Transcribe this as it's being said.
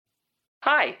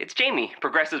Hi, it's Jamie,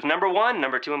 Progressive's number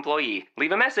 2 employee.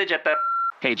 Leave a message at the...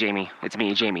 Hey, Jamie, it's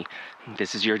me, Jamie.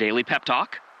 This is your daily pep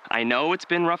talk. I know it's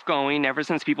been rough going ever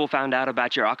since people found out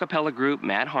about your a cappella group,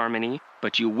 Mad Harmony,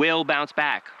 but you will bounce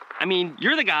back. I mean,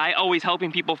 you're the guy always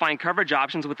helping people find coverage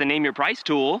options with the Name Your Price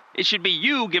tool. It should be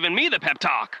you giving me the pep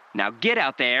talk. Now get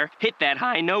out there, hit that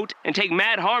high note, and take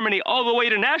Mad Harmony all the way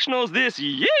to nationals this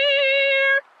year!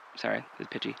 Sorry, it's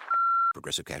pitchy.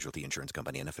 Progressive Casualty Insurance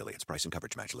Company and Affiliates. Price and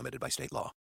coverage match limited by state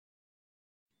law.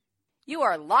 You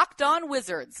are Locked On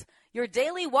Wizards, your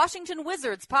daily Washington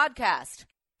Wizards podcast.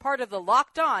 Part of the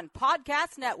Locked On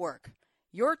Podcast Network.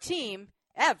 Your team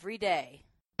every day.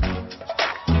 Did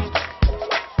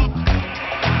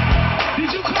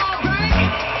you call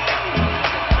bank?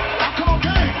 I call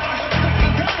game.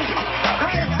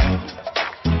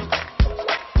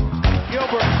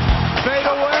 Gilbert, fade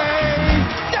away.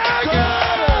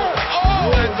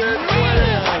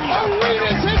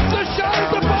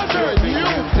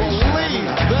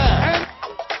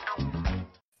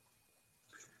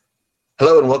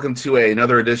 Hello and welcome to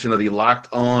another edition of the Locked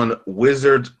On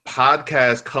Wizards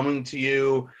podcast, coming to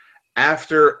you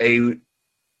after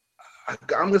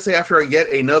after yet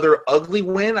another ugly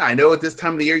win. I know at this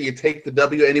time of the year you take the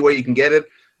W any way you can get it,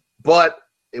 but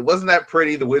it wasn't that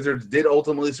pretty. The Wizards did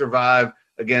ultimately survive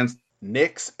against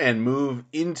Knicks and move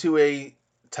into a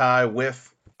tie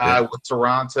with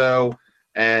Toronto,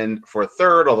 and for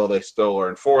third, although they still are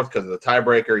in fourth because of the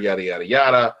tiebreaker, yada, yada,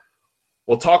 yada.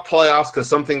 We'll talk playoffs because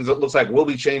some things that looks like will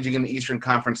be changing in the Eastern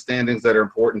Conference standings that are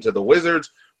important to the Wizards.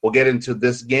 We'll get into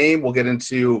this game. We'll get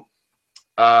into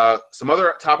some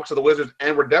other topics of the Wizards,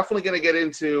 and we're definitely going to get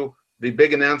into the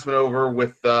big announcement over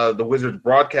with the Wizards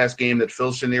broadcast game that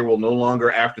Phil Chenier will no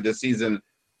longer, after this season,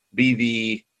 be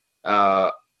the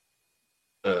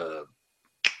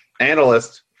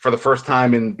analyst for the first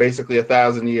time in basically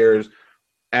 1,000 years.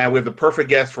 And we have the perfect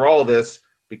guest for all of this,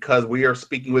 because we are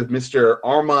speaking with Mr.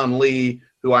 Armon Lee,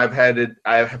 who I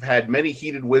have had many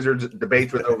heated Wizards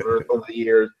debates with over the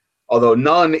years, although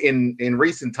none in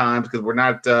recent times because we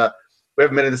haven't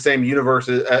been in the same universe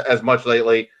as much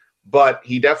lately. But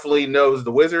he definitely knows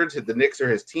the Wizards. The Knicks are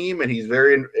his team, and he's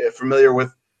very familiar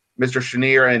with Mr.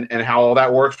 Chenier and how all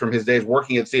that works from his days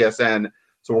working at CSN.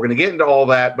 So we're going to get into all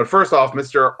that. But first off,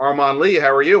 Mr. Armon Lee,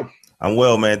 how are you? I'm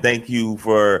well, man. Thank you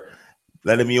for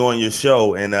letting me on your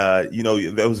show. And,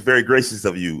 that was very gracious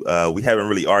of you. We haven't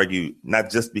really argued,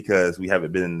 not just because we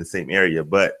haven't been in the same area,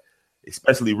 but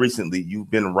especially recently,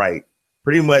 you've been right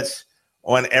pretty much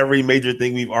on every major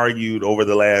thing we've argued over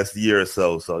the last year or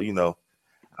so. So,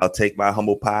 I'll take my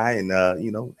humble pie and,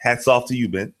 hats off to you,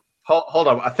 Ben. Hold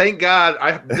on. Thank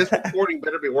God. This recording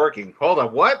better be working. Hold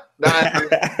on. What?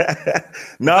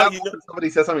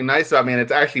 Somebody says something nice about me and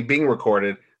it's actually being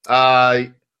recorded.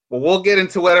 Well, we'll get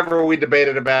into whatever we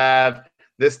debated about,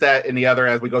 this, that, and the other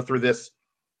as we go through this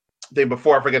thing.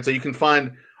 Before I forget, so you can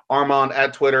find Armon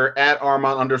at Twitter, at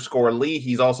Armon_Lee.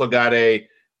 He's also got a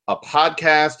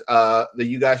podcast that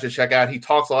you guys should check out. He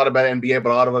talks a lot about NBA,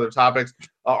 but a lot of other topics.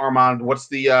 Armon, what's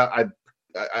the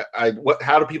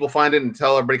how do people find it? And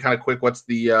tell everybody kind of quick what's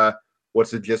the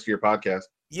gist of your podcast?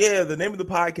 Yeah, the name of the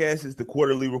podcast is The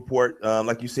Quarterly Report.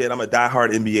 Like you said, I'm a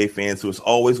diehard NBA fan, so it's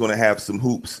always going to have some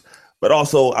hoops. But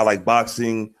also, I like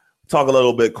boxing, talk a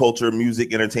little bit culture,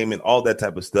 music, entertainment, all that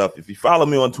type of stuff. If you follow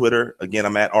me on Twitter, again,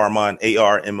 I'm at Armon,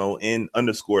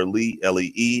 ARMON_Lee,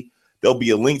 LEE. There'll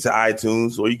be a link to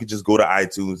iTunes, or you can just go to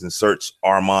iTunes and search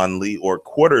Armon Lee or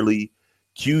Quarterly,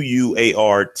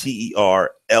 QUARTERLEE.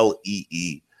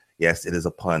 Yes, it is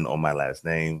a pun on my last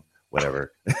name,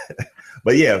 whatever.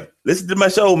 But yeah, listen to my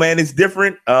show, man. It's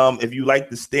different. If you like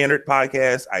the standard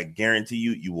podcast, I guarantee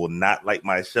you will not like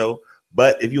my show.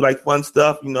 But if you like fun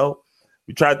stuff, we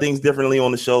try things differently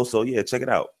on the show. So, yeah, check it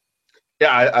out. Yeah,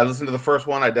 I listened to the first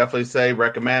one. I definitely say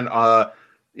recommend.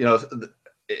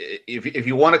 If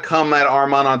you want to come at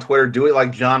Armon on Twitter, do it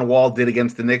like John Wall did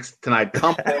against the Knicks tonight.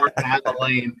 Come forward at the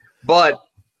lane. But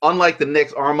unlike the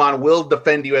Knicks, Armon will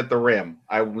defend you at the rim.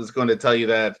 I was going to tell you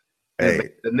that. Hey.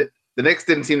 The Knicks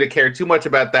didn't seem to care too much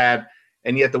about that,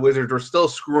 and yet the Wizards were still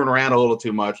screwing around a little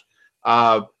too much.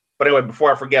 But anyway,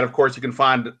 before I forget, of course, you can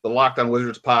find the Locked On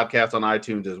Wizards podcast on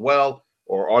iTunes as well,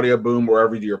 or Audio Boom,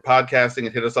 wherever you do your podcasting,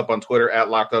 and hit us up on Twitter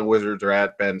at Locked On Wizards or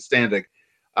at Ben Standig.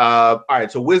 All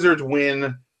right, so Wizards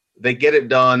win. They get it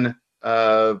done.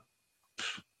 I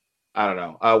don't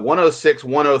know.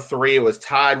 106-103. It was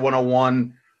tied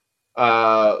 101.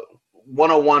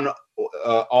 101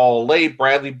 all late.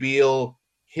 Bradley Beal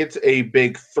hits a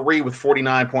big three with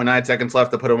 49.9 seconds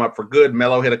left to put him up for good.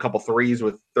 Melo hit a couple threes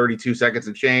with 32 seconds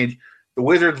and change. The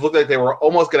Wizards looked like they were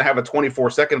almost going to have a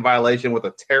 24-second violation with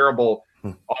a terrible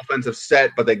offensive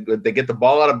set, but they get the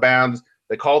ball out of bounds.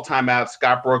 They call timeout.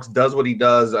 Scott Brooks does what he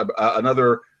does.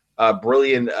 Another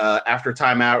brilliant after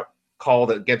timeout call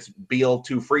that gets Beal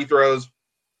 2 free throws,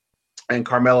 and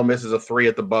Carmelo misses a 3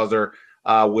 at the buzzer.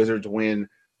 Wizards win.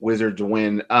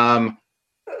 I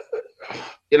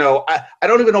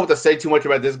don't even know what to say too much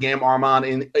about this game,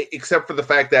 Armand, except for the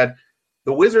fact that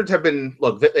the Wizards have been,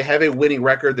 they have a winning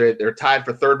record. They're tied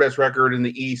for third best record in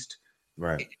the East.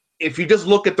 Right. If you just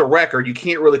look at the record, you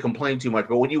can't really complain too much.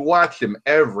 But when you watch them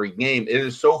every game, it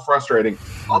is so frustrating.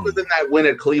 Other than that win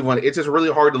at Cleveland, it's just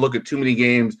really hard to look at too many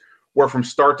games where from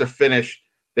start to finish,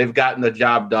 they've gotten the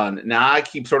job done. Now I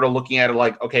keep sort of looking at it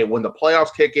like, okay, when the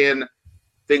playoffs kick in,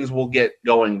 things will get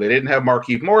going. They didn't have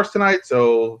Markieff Morris tonight,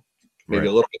 so maybe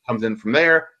a little bit comes in from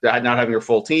there, not having your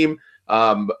full team.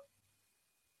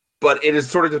 But it has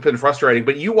sort of just been frustrating.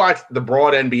 But you watch the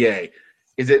broad NBA.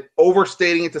 Is it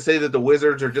overstating it to say that the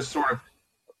Wizards are just sort of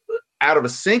out of a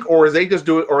sync, or is they just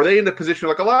doing, or are they in a position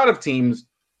like a lot of teams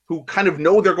who kind of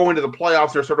know they're going to the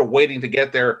playoffs? They're sort of waiting to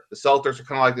get there. The Celtics are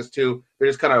kind of like this too. They're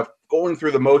just kind of going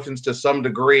through the motions to some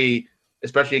degree,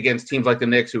 especially against teams like the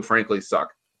Knicks, who frankly suck.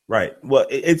 Right. Well,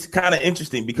 it's kind of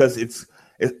interesting because it's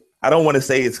I don't want to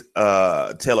say it's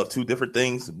a tale of two different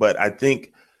things, but I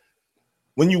think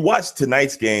when you watch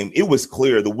tonight's game, it was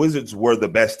clear the Wizards were the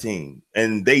best team,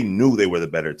 and they knew they were the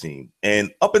better team.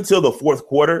 And up until the fourth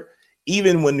quarter,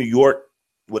 even when New York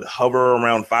would hover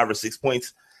around 5 or 6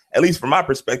 points, at least from my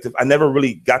perspective, I never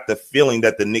really got the feeling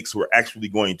that the Knicks were actually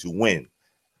going to win.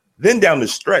 Then down the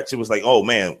stretch, it was like, oh,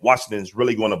 man, Washington's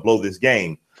really going to blow this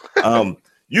game.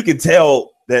 You could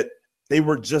tell that they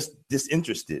were just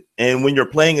disinterested. And when you're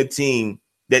playing a team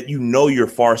that you know you're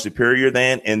far superior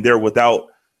than, and they're without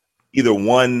either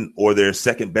one or their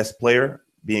second best player,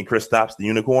 being Kristaps, the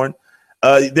unicorn,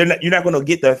 you're not going to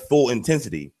get that full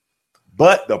intensity.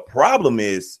 But the problem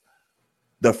is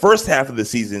the first half of the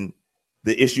season,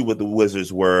 the issue with the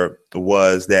Wizards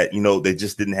was that, they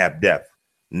just didn't have depth.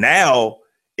 Now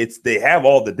they have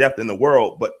all the depth in the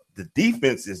world, but the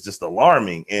defense is just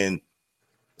alarming. And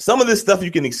some of this stuff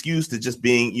you can excuse to just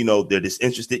being, they're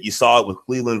disinterested. You saw it with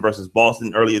Cleveland versus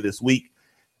Boston earlier this week.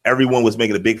 Everyone was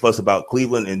making a big fuss about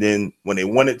Cleveland, and then when they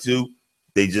wanted to,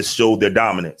 they just showed their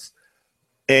dominance.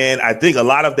 And I think a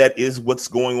lot of that is what's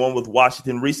going on with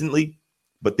Washington recently.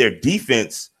 But their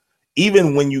defense,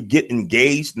 even when you get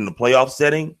engaged in the playoff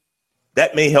setting,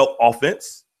 that may help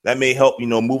offense. That may help,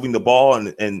 moving the ball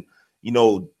and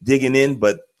digging in.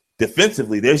 But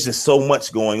defensively, there's just so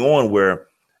much going on where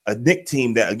a Knicks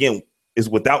team that, again, is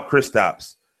without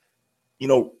Kristaps,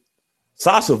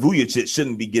 Sasha Vujacic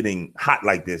shouldn't be getting hot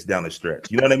like this down the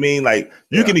stretch. You know what I mean? Like,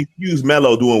 you can excuse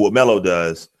Melo doing what Melo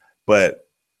does, but,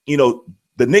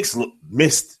 the Knicks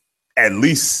missed at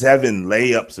least 7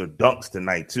 layups or dunks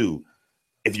tonight, too.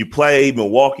 If you play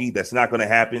Milwaukee, that's not going to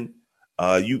happen.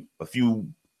 A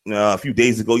few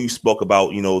days ago, you spoke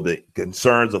about, the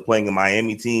concerns of playing a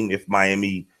Miami team if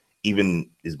Miami even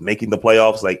is making the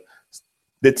playoffs. Like,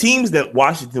 the teams that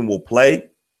Washington will play,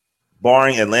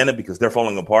 barring Atlanta because they're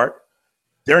falling apart,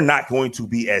 they're not going to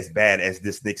be as bad as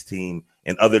this Knicks team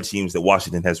and other teams that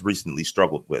Washington has recently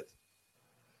struggled with.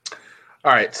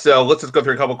 All right, so let's just go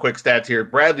through a couple quick stats here.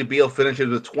 Bradley Beal finishes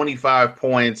with 25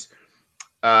 points,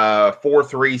 4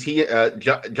 threes.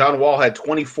 John Wall had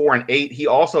 24 and 8. He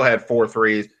also had 4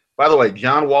 threes. By the way,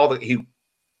 John Wall, he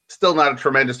still not a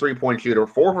tremendous three-point shooter.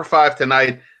 4 for 5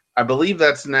 tonight. I believe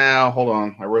that's now, hold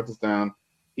on, I wrote this down.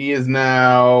 He is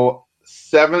now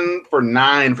 7 for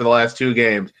 9 for the last 2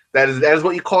 games. That is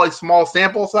what you call a small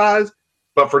sample size.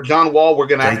 But for John Wall, we're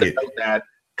going to have to note that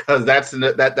because that's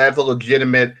a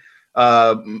legitimate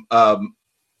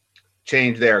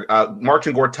change there.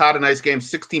 Marcin Gortat, a nice game,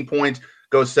 16 points,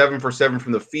 goes 7 for 7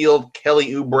 from the field.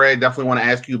 Kelly Oubre, definitely want to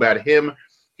ask you about him.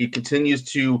 He continues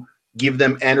to give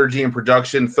them energy and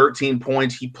production, 13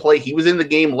 points. He was in the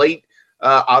game late.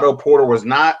 Otto Porter was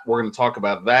not. We're going to talk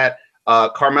about that.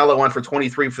 Carmelo went for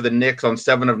 23 for the Knicks on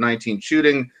 7 of 19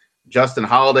 shooting. Justin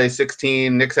Holiday,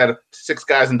 16. Knicks had 6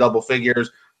 guys in double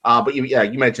figures. But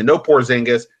you mentioned no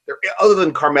Porzingis. Other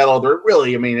than Carmelo, they're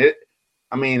really,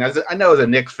 I know as a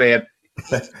Knicks fan,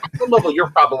 at some level,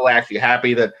 you're probably actually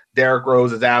happy that Derrick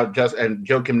Rose is out and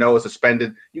Joakim Noah is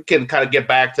suspended. You can kind of get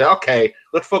back to, okay,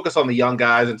 let's focus on the young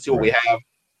guys and see what we have.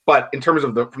 But in terms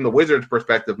of from the Wizards'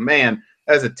 perspective, man,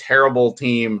 that is a terrible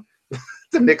team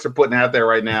the Knicks are putting out there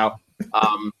right now.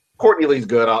 Courtney Lee's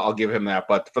good. I'll give him that.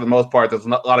 But for the most part, there's a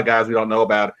lot of guys we don't know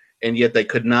about, and yet they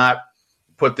could not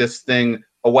put this thing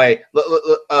away.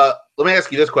 Let me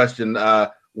ask you this question.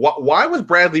 Why was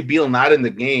Bradley Beal not in the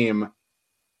game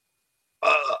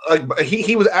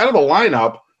he was out of the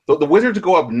lineup. The Wizards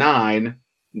go up 9,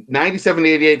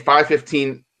 97-88,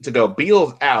 5:15 to go.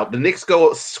 Beal's out. The Knicks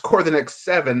score the next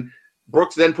 7.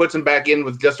 Brooks then puts him back in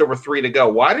with just over 3 to go.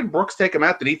 Why did Brooks take him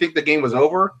out? Did he think the game was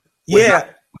over? Yeah.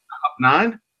 Up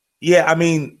 9? Yeah, I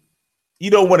mean, you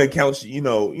don't want to count, you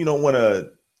don't want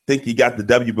to think you got the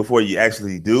W before you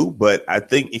actually do. But I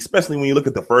think, especially when you look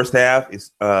at the first half,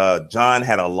 John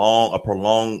had a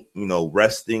prolonged,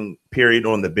 resting period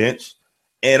on the bench.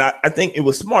 And I think it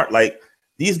was smart. Like,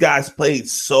 these guys played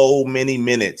so many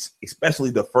minutes, especially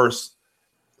the first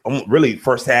half,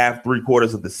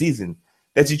 3/4 of the season,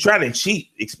 that you try to cheat,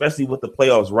 especially with the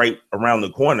playoffs right around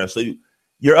the corner. So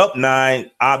you're up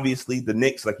 9. Obviously, the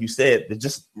Knicks, like you said, they're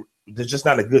just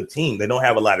not a good team. They don't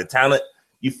have a lot of talent.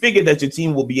 You figure that your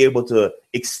team will be able to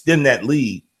extend that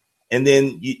lead, and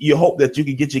then you hope that you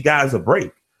can get your guys a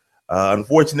break.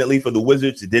 Unfortunately for the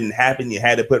Wizards, it didn't happen. You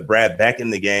had to put Brad back in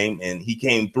the game, and he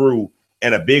came through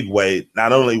in a big way,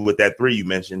 not only with that 3 you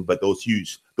mentioned, but those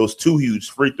 2 huge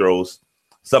free throws,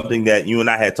 something that you and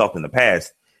I had talked in the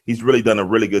past. He's really done a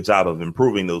really good job of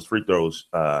improving those free throws,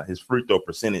 his free throw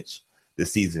percentage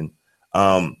this season.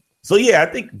 So, yeah, I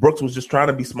think Brooks was just trying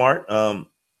to be smart,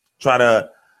 try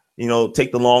to,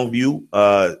 take the long view,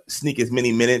 sneak as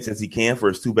many minutes as he can for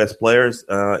his 2 best players.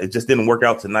 It just didn't work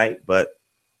out tonight, but,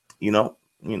 you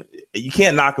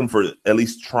can't knock him for at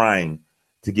least trying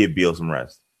to give Beal some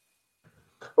rest.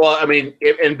 Well, I mean,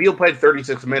 and Beal played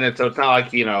 36 minutes, so it's not like,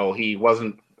 he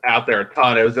wasn't out there a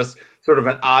ton. It was just sort of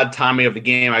an odd timing of the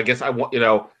game. I guess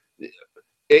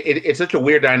it's such a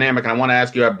weird dynamic. And I want to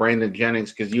ask you about Brandon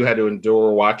Jennings because you had to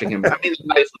endure watching him. I mean, it's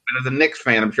nice, but as a Knicks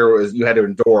fan, I'm sure you had to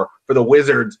endure. For the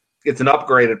Wizards, it's an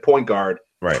upgrade at point guard,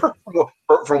 right,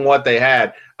 from what they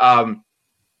had.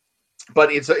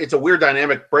 But it's a weird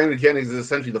dynamic. Brandon Jennings is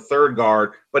essentially the 3rd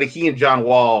guard, but he and John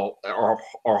Wall are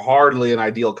hardly an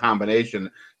ideal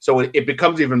combination. So it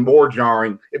becomes even more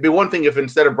jarring. It'd be one thing if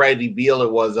instead of Bradley Beal,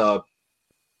 it was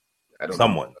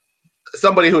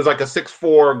somebody who's like a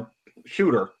 6'4"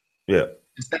 shooter. Yeah.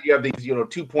 Instead, you have these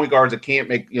 2 point guards that can't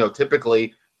make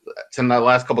typically, to the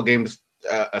last couple games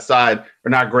aside, are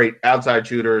not great outside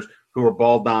shooters who are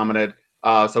ball dominant.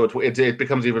 So it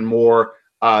becomes even more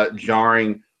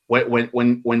jarring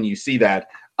when you see that.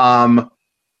 Ultimately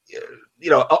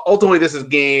this is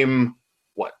game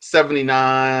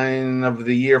 79 of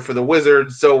the year for the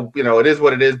Wizards. So, it is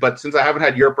what it is. But since I haven't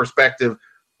had your perspective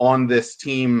on this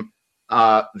team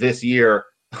this year,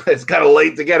 it's kind of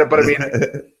late to get it. But I mean,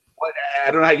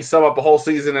 I don't know how you sum up a whole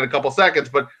season in a couple seconds.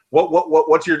 But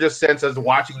what's your just sense as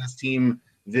watching this team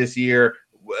this year?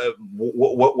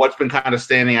 What's been kind of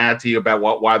standing out to you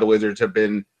about why the Wizards have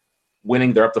been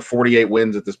winning? They're up to 48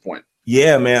 wins at this point.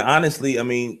 Yeah, man. Honestly, I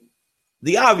mean,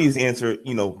 the obvious answer,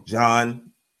 John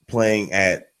playing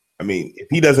if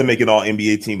he doesn't make an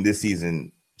all-NBA team this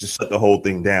season, just shut the whole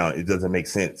thing down. It doesn't make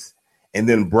sense. And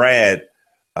then Brad,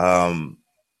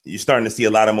 you're starting to see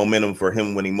a lot of momentum for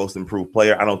him winning most improved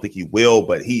player. I don't think he will,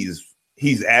 but he's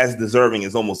as deserving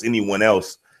as almost anyone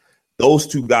else. Those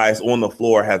 2 guys on the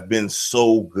floor have been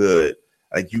so good.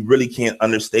 Like, you really can't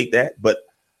understate that. But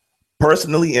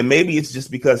personally, and maybe it's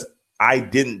just because I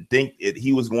didn't think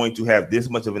he was going to have this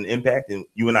much of an impact. And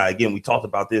you and I, again, we talked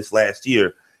about this last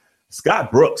year.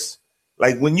 Scott Brooks,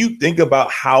 like, when you think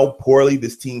about how poorly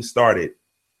this team started,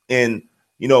 and,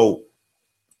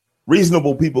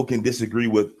 reasonable people can disagree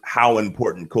with how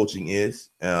important coaching is.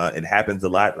 It happens a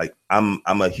lot. Like, I'm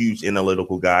a huge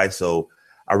analytical guy, so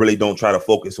I really don't try to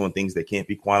focus on things that can't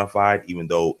be quantified, even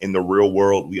though in the real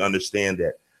world, we understand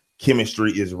that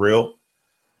chemistry is real.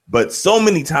 But so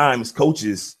many times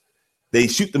coaches, they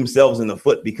shoot themselves in the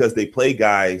foot because they play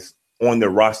guys on their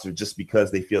roster just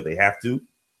because they feel they have to.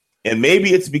 And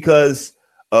maybe it's because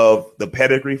of the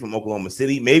pedigree from Oklahoma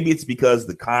City. Maybe it's because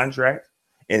the contract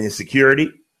and his security.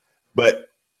 But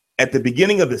at the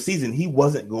beginning of the season, he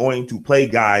wasn't going to play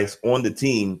guys on the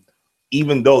team,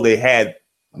 even though they had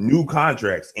new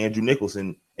contracts, Andrew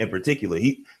Nicholson in particular.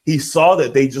 He saw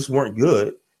that they just weren't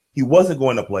good. He wasn't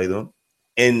going to play them.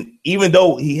 And even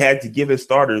though he had to give his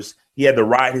starters, he had to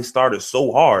ride his starters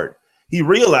so hard, he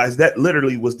realized that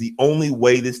literally was the only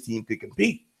way this team could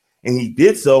compete. And he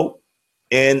did so.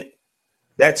 And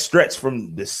that stretch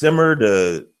from December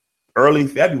to early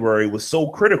February was so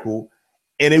critical.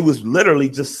 And it was literally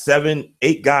just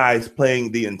 7-8 guys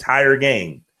playing the entire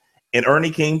game. And Ernie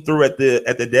came through at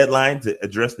the deadline to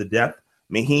address the depth.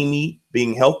 Mahinmi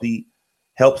being healthy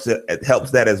helps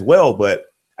that as well. But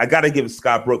I got to give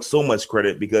Scott Brooks so much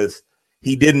credit because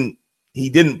he didn't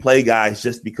play guys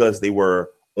just because they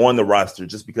were on the roster,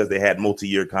 just because they had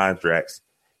multi-year contracts.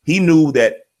 He knew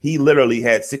that he literally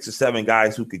had 6 or 7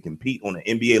 guys who could compete on an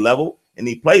NBA level, and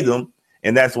he played them,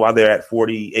 and that's why they're at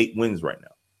 48 wins right now.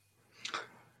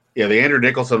 Yeah, the Andrew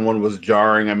Nicholson one was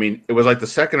jarring. I mean, it was like the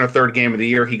second or third game of the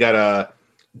year. He got a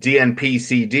DNP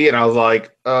CD, and I was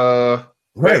like,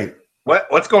 right.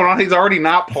 What's going on? He's already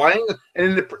not playing.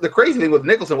 And the crazy thing with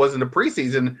Nicholson was in the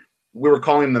preseason, we were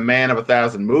calling him the man of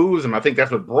 1,000 moves, and I think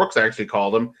that's what Brooks actually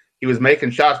called him. He was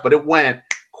making shots, but it went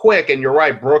quick, and you're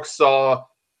right. Brooks saw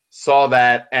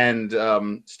that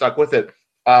and stuck with it.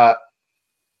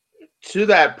 To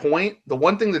that point, the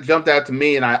one thing that jumped out to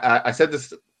me, and I said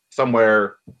this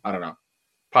somewhere, I don't know,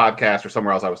 podcast or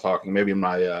somewhere else I was talking, maybe in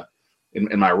my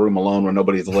in my room alone when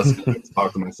nobody's listening to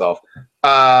talk to myself.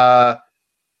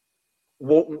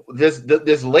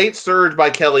 This late surge by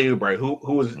Kelly Oubre,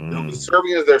 who was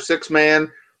serving as their sixth man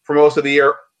for most of the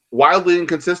year, wildly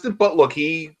inconsistent, but look,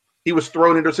 he was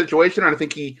thrown into a situation, and I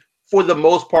think he, for the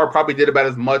most part, probably did about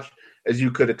as much as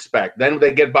you could expect. Then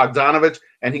they get Bogdanovich,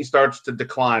 and he starts to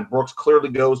decline. Brooks clearly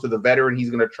goes to the veteran. He's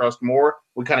going to trust more.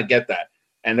 We kind of get that.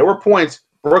 And there were points,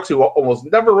 Brooks, who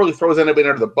almost never really throws anybody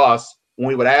under the bus, when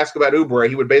we would ask about Oubre,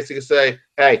 he would basically say,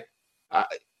 hey,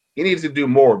 he needs to do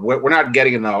more. We're not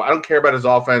getting enough. I don't care about his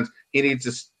offense. He needs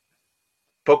to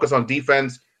focus on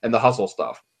defense and the hustle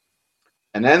stuff.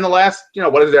 And then the last,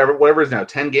 whatever it is now,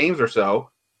 10 games or so,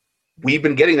 we've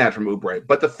been getting that from Oubre.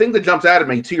 But the thing that jumps out at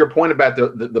me, to your point about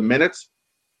the minutes,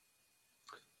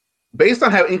 based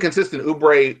on how inconsistent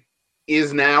Oubre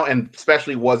is now, and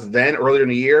especially was then earlier in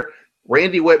the year,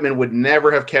 Randy Whitman would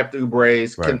never have kept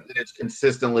Oubre's minutes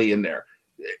consistently in there.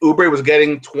 Oubre was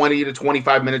getting 20 to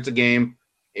 25 minutes a game,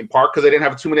 in part because they didn't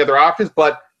have too many other options,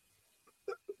 but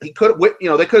they could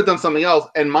have done something else.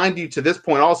 And mind you, to this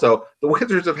point also, the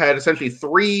Wizards have had essentially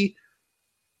 3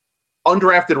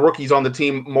 undrafted rookies on the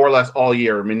team more or less all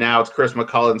year. I mean, now it's Chris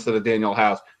McCullough instead of Daniel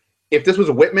House. If this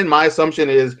was Whitman, my assumption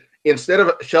is instead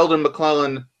of Sheldon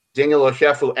McClellan, Daniel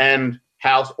Oshefu, and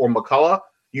House or McCullough,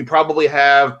 you probably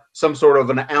have some sort of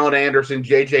an Allen Anderson,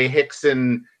 J.J.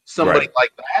 Hickson, somebody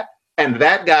like that. And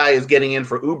that guy is getting in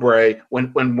for Oubre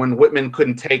when Whitman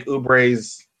couldn't take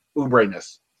Oubre's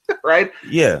Oubre-ness, right?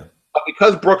 Yeah. But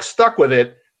because Brooks stuck with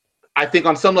it, I think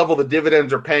on some level the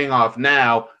dividends are paying off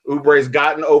now. Oubre's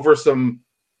gotten over some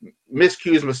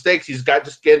miscues, mistakes. He's got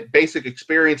just get basic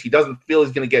experience. He doesn't feel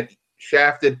he's going to get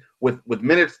shafted with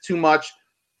minutes too much.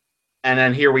 And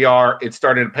then here we are. It's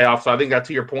starting to pay off. So I think that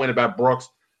to your point about Brooks,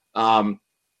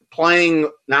 playing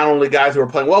not only guys who are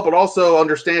playing well, but also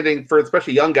understanding for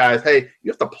especially young guys, hey, you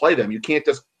have to play them. You can't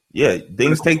just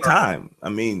things take time. I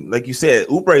mean, like you said,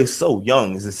 Oubre is so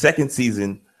young. It's his second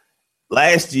season.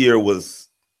 Last year was,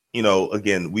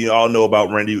 again, we all know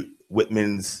about Randy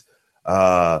Whitman's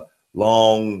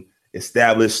long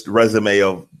established resume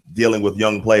of dealing with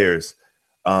young players.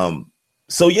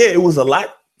 It was a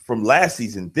lot from last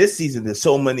season. This season, there's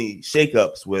so many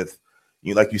shakeups with,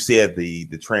 like you said, the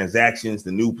transactions,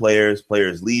 the new players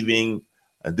leaving,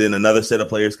 and then another set of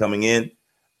players coming in.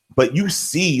 But you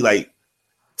see, like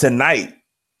tonight,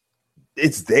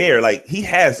 it's there. Like he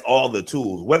has all the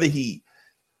tools. Whether he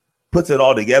puts it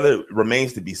all together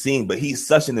remains to be seen. But he's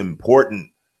such an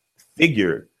important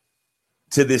figure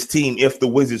to this team if the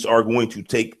Wizards are going to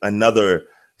take another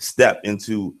step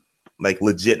into like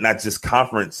legit, not just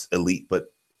conference elite,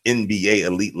 but NBA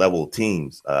elite level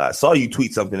teams. I saw you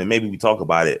tweet something, and maybe we talk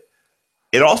about it.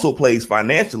 It also plays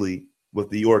financially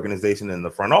with the organization and the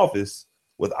front office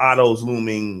with Otto's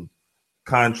looming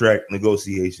contract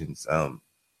negotiations.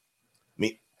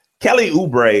 Kelly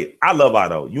Oubre, I love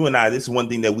Otto. You and I, this is one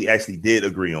thing that we actually did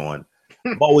agree on.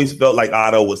 I've always felt like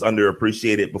Otto was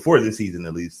underappreciated before this season,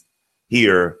 at least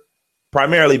here,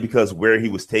 primarily because where he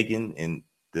was taken and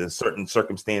the certain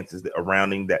circumstances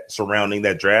surrounding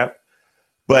that draft.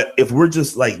 But if we're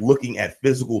just like looking at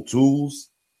physical tools,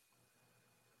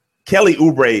 Kelly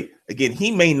Oubre, again,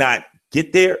 he may not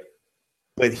get there,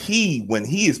 but when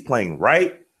he is playing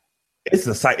right, it's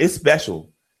special.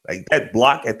 Like that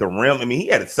block at the rim. I mean, he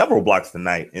had several blocks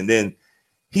tonight, and then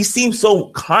he seems so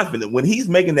confident when he's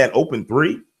making that open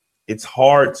three. It's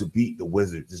hard to beat the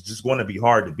Wizards. It's just going to be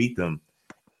hard to beat them,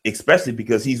 especially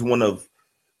because he's one of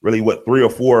really 3 or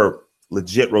 4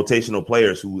 legit rotational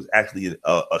players who's actually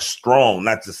a strong,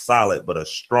 not just solid, but a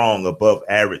strong above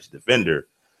average defender.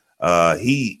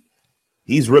 He's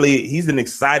an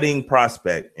exciting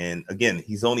prospect. And again,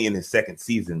 he's only in his second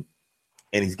season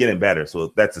and he's getting better.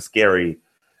 So that's a scary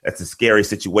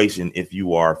situation if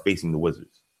you are facing the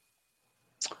Wizards.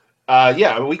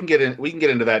 We can get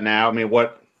into that now. I mean,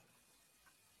 what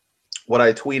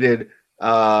I tweeted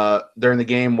during the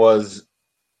game was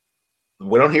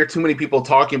We don't hear too many people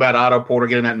talking about Otto Porter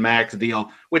getting that max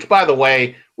deal, which, by the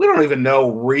way, we don't even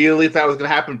know really if that was going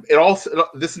to happen.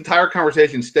 This entire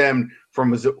conversation stemmed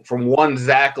from one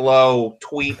Zach Lowe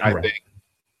tweet, I think,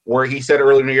 where he said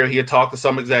earlier in the year he had talked to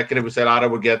some executive who said Otto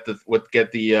would get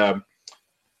the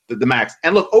max.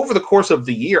 And look, over the course of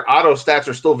the year, Otto's stats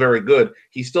are still very good.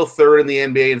 He's still third in the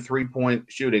NBA in three-point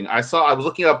shooting. I was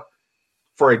looking up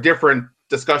for a different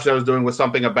discussion I was doing with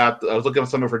something about. I was looking up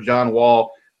something for John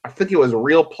Wall. I think it was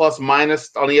real plus minus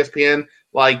on ESPN.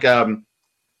 Like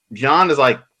John is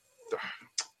like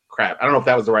crap. I don't know if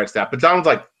that was the right stat, but John was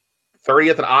like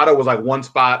 30th, and Otto was like one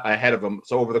spot ahead of him.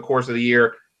 So over the course of the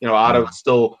year, Otto was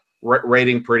still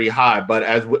rating pretty high.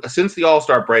 But since the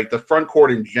All-Star break, the front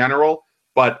court in general,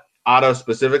 but Otto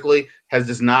specifically, has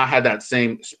just not had that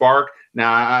same spark.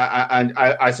 Now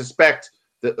I suspect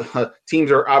that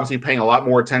teams are obviously paying a lot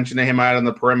more attention to him out on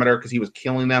the perimeter because he was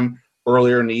killing them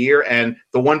earlier in the year. And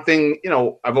the one thing,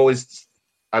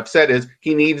 I've said is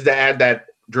he needs to add that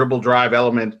dribble drive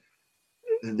element.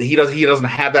 He doesn't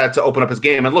have that to open up his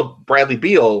game. And look, Bradley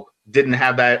Beal didn't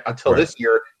have that until this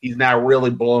year. He's now really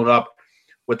blown up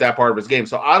with that part of his game.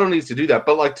 So Otto needs to do that.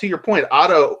 But like to your point,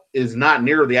 Otto is not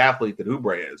near the athlete that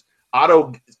Oubre is.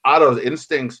 Otto's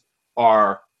instincts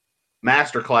are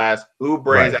masterclass.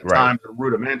 Oubre's at times are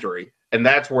rudimentary. And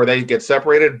that's where they get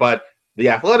separated. But the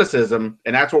athleticism,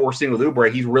 and that's what we're seeing with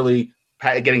Oubre. He's really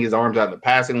getting his arms out in the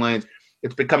passing lanes.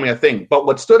 It's becoming a thing. But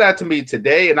what stood out to me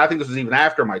today, and I think this was even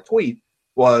after my tweet,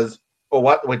 was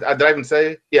wait, did I even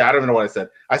say? Yeah, I don't even know what I said.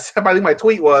 I think my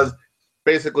tweet was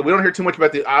basically we don't hear too much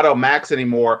about the Otto Max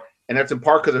anymore, and that's in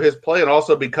part because of his play, and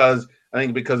also because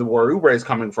of where Oubre is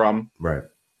coming from. Right.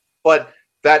 But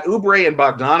that Oubre and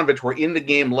Bogdanović were in the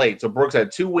game late, so Brooks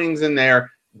had two wings in there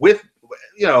with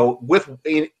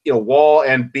Wall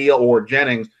and Beal or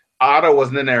Jennings. Otto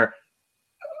wasn't in there.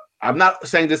 I'm not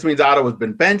saying this means Otto has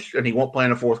been benched and he won't play in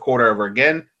the fourth quarter ever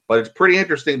again, but it's pretty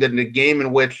interesting that in a game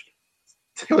in which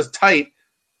it was tight,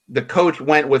 the coach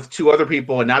went with two other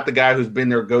people and not the guy who's been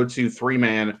their go-to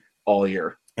three-man all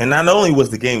year. And not only was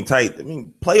the game tight, I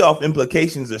mean, playoff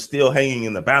implications are still hanging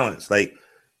in the balance. Like,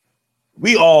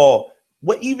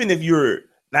 even if you're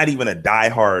not even a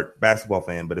diehard basketball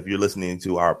fan, but if you're listening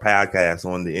to our podcast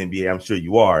on the NBA, I'm sure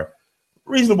you are,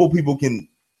 reasonable people can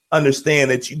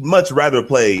understand that you'd much rather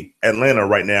play Atlanta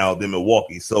right now than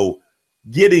Milwaukee. So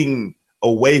getting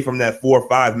away from that 4-5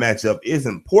 matchup is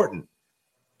important.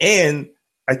 And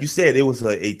like you said, it was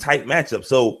a tight matchup.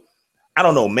 So I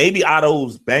don't know, maybe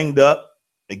Otto's banged up.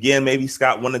 Again, maybe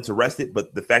Scott wanted to rest it,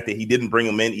 but the fact that he didn't bring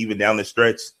him in even down the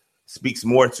stretch speaks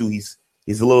more to he's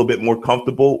a little bit more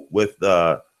comfortable with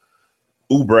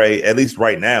Oubre, at least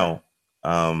right now.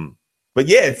 But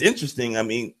yeah, it's interesting. I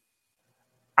mean,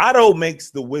 Otto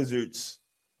makes the Wizards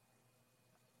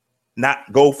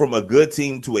not go from a good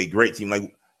team to a great team.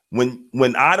 Like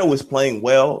when Otto is playing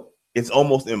well, it's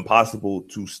almost impossible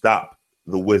to stop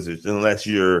the Wizards unless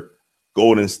you're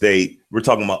Golden State. We're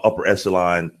talking about upper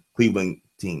echelon Cleveland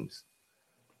teams.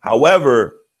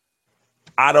 However,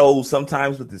 Otto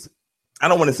sometimes with this, I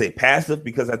don't want to say passive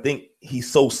because I think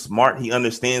he's so smart. He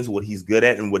understands what he's good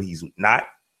at and what he's not.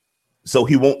 So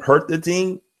he won't hurt the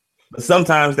team. But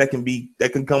sometimes that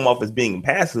can come off as being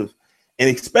passive.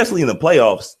 And especially in the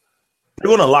playoffs,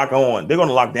 they're going to lock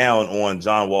down on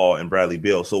John Wall and Bradley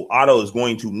Beal. So Otto is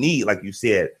going to need, like you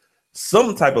said,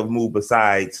 some type of move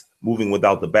besides moving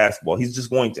without the basketball. He's just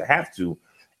going to have to.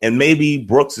 And maybe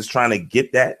Brooks is trying to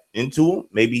get that into him.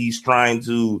 Maybe he's trying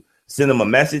to send him a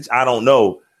message. I don't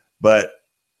know. But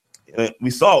we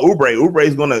saw Oubre.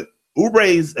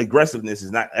 Oubre's aggressiveness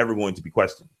is not ever going to be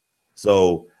questioned.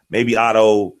 So maybe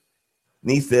Otto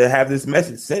needs to have this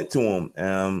message sent to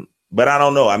him. But I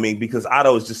don't know. I mean, because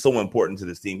Otto is just so important to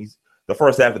this team. The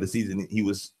first half of the season, he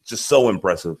was just so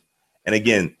impressive. And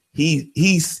again,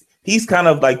 he's kind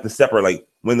of like the separate. Like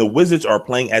when the Wizards are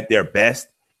playing at their best,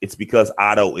 it's because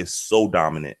Otto is so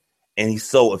dominant and he's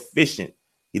so efficient.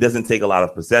 He doesn't take a lot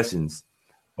of possessions.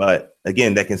 But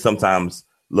again, that can sometimes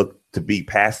look to be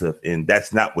passive, and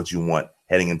that's not what you want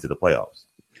heading into the playoffs.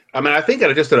 I mean, I think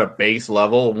at a base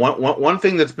level, one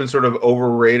thing that's been sort of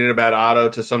overrated about Otto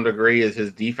to some degree is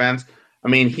his defense. I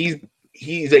mean,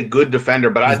 he's a good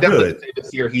defender, but I definitely say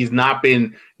this year he's not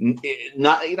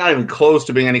even close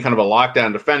to being any kind of a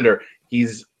lockdown defender.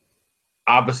 He's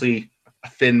obviously a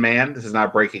thin man. This is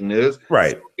not breaking news.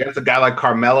 Right. He has a guy like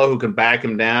Carmelo who can back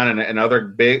him down and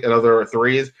other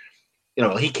threes.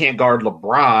 He can't guard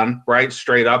LeBron, right?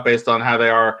 Straight up based on how they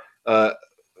are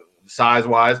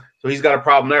size-wise. So he's got a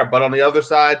problem there. But on the other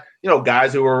side,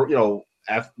 guys who are,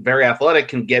 very athletic,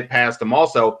 can get past him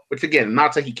also, which again,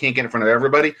 not saying he can't get in front of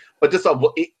everybody, but just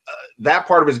that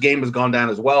part of his game has gone down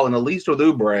as well. And at least with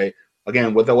Oubre,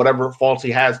 again, with whatever faults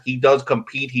he has, he does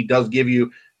compete. He does give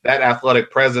you that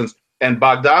athletic presence. And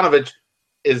Bogdanovich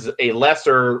is a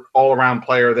lesser all-around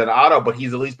player than Otto, but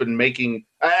he's at least been making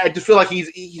 – I just feel like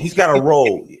he's got a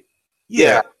role.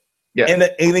 Yeah. And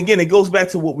again, it goes back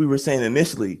to what we were saying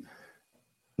initially.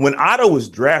 When Otto was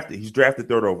drafted, he's drafted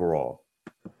 3rd overall.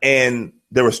 And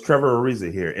there was Trevor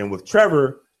Ariza here. And with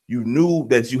Trevor, you knew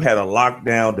that you had a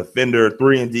lockdown defender,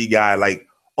 3-and-D guy, like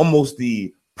almost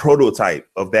the prototype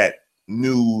of that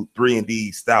new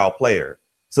 3-and-D style player.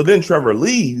 So then Trevor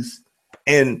leaves,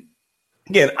 and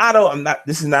again, Otto,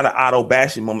 this is not an Otto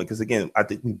bashing moment because, again, I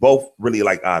think we both really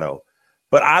like Otto.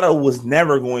 But Otto was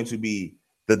never going to be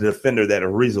the defender that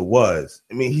Ariza was.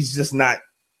 I mean, he's just not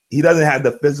 – he doesn't have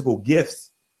the physical gifts.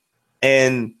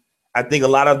 And I think a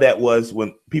lot of that was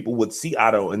when people would see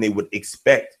Otto and they would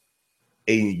expect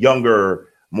a younger,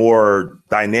 more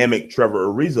dynamic Trevor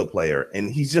Ariza player,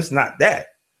 and he's just not that.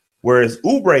 Whereas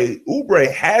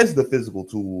Oubre has the physical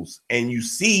tools, and you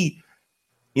see,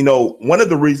 one of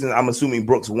the reasons I'm assuming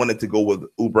Brooks wanted to go with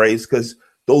Oubre is because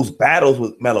those battles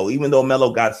with Melo, even though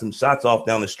Melo got some shots off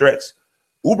down the stretch,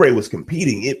 Oubre was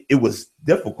competing. It was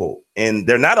difficult, and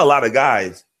there are not a lot of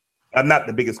guys. I'm not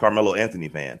the biggest Carmelo Anthony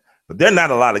fan, but there are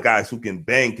not a lot of guys who can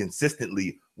bang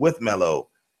consistently with Melo,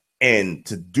 and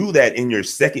to do that in your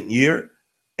second year,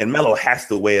 and Melo has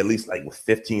to weigh at least like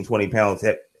 15, 20 pounds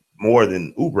more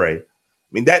than Oubre. I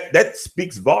mean, that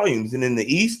speaks volumes. And in the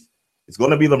East, it's going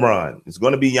to be LeBron. It's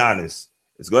going to be Giannis.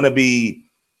 It's going to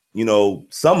be,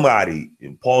 somebody,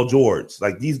 Paul George.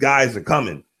 Like, these guys are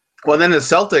coming. Well, then the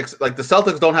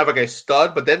Celtics don't have like a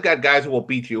stud, but they've got guys who will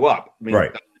beat you up. I mean,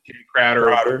 right.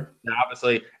 Crowder,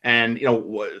 obviously. And,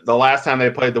 the last time they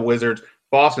played the Wizards,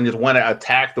 Boston just went to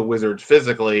attack the Wizards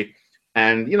physically.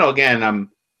 And, again,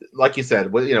 like you said,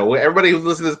 everybody who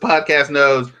listens to this podcast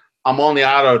knows I'm on the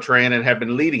Otto train and have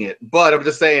been leading it. But I'm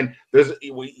just saying,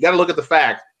 you got to look at the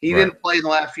fact. He didn't play in the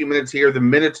last few minutes here. The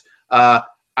minutes I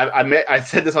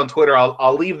said this on Twitter.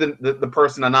 I'll leave the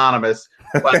person anonymous.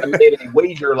 But I made a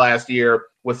wager last year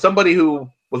with somebody who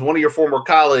was one of your former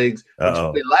colleagues.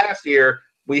 Last year,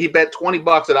 he bet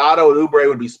 $20 that Otto and Oubre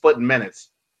would be splitting minutes.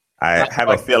 I have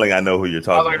a feeling I know who you're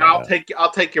talking about.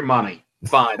 I'll take your money.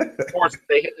 Fine. Of course,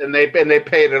 they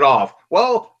paid it off.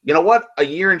 Well, you know what? A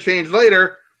year and change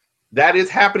later, that is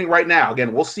happening right now.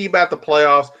 Again, we'll see about the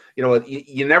playoffs.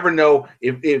 You never know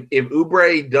if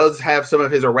Oubre does have some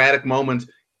of his erratic moments.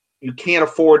 You can't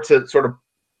afford to sort of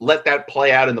let that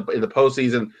play out in the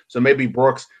postseason. So maybe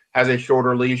Brooks has a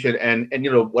shorter leash, and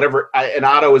whatever. And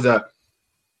Otto is a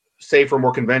safer,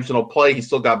 more conventional play. He's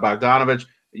still got Bogdanovich.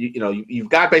 You've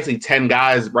got basically 10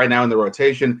 guys right now in the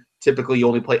rotation. Typically, you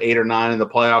only play 8 or 9 in the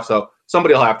playoffs, so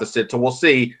somebody will have to sit. So we'll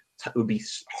see. It would be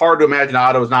hard to imagine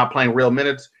Otto is not playing real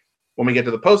minutes when we get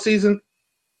to the postseason.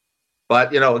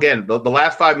 But, again, the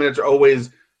last 5 minutes are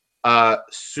always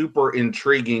super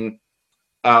intriguing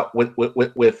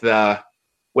with that.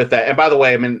 And by the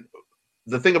way, I mean,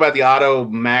 the thing about the Otto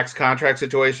max contract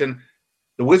situation,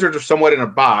 the Wizards are somewhat in a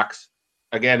box.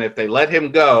 Again, if they let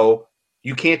him go,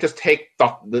 you can't just take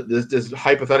this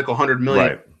hypothetical $100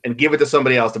 million and give it to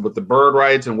somebody else with the bird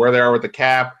rights and where they are with the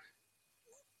cap.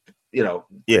 Yeah,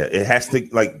 it has to,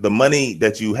 like, the money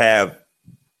that you have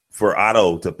for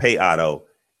Otto to pay Otto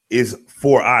is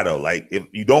for Otto. Like, if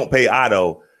you don't pay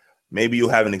Otto, maybe you'll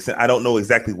have an extent. I don't know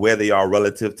exactly where they are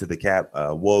relative to the cap.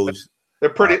 Woj. They're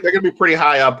going to be pretty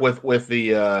high up with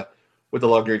the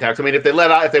luxury tax. I mean, if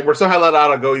they were somehow let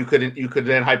Otto go, you could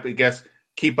then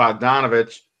keep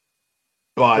Bogdanovich.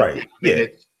 But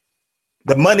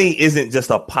the money isn't just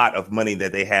a pot of money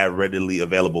that they have readily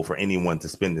available for anyone to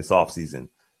spend this offseason.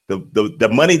 The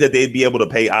money that they'd be able to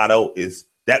pay Otto is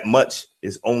that much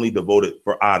is only devoted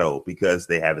for Otto because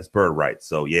they have his bird rights.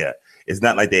 So yeah, it's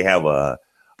not like they have a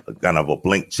kind of a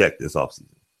blank check this offseason.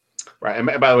 Right. And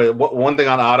by the way, one thing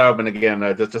on Otto, and again,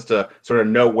 just to sort of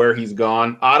know where he's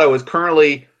gone, Otto is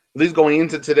currently, at least going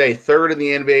into today, 3rd in the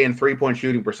NBA in 3-point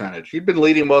shooting percentage. He'd been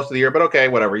leading most of the year, but okay,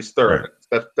 whatever. He's 3rd.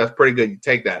 Right. That's pretty good. You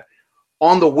take that.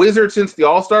 On the Wizards since the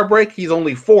All-Star break, he's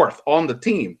only 4th on the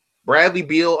team.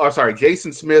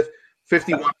 Jason Smith,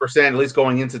 51%, at least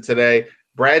going into today.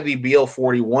 Bradley Beal,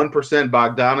 41%.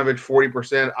 Bogdanovich,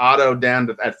 40%. Otto down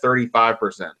at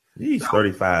 35%. He's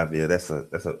 35. Yeah, that's a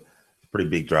pretty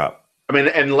big drop. I mean,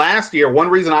 and last year, one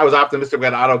reason I was optimistic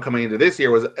about Otto coming into this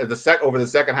year was over the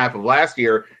second half of last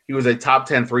year, he was a top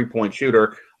 10 3-point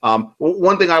shooter.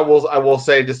 One thing I will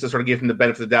say, just to sort of give him the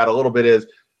benefit of the doubt a little bit, is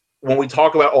when we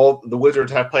talk about all the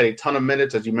Wizards have played a ton of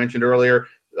minutes, as you mentioned earlier,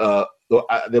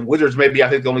 the Wizards may be, I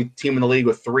think, the only team in the league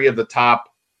with 3 of the top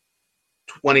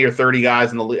 20 or 30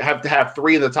 guys in the league. Have to have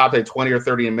 3 in the top 20 or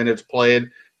 30 minutes played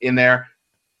in there.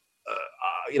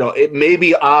 It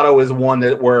maybe Otto is one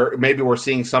that we're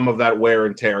seeing some of that wear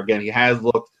and tear. Again, he has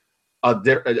looked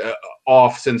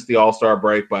off since the All-Star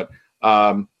break, but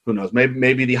who knows?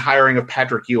 Maybe the hiring of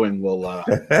Patrick Ewing will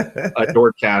at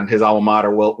Georgetown, his alma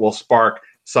mater, will spark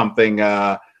something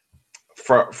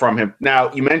from him.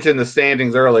 Now, you mentioned the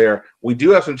standings earlier. We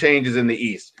do have some changes in the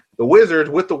East. The Wizards,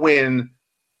 with the win,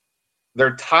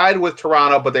 they're tied with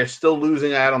Toronto, but they're still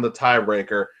losing out on the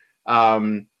tiebreaker.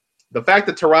 The fact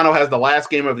that Toronto has the last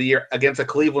game of the year against a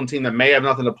Cleveland team that may have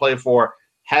nothing to play for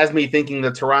has me thinking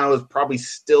that Toronto is probably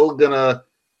still going to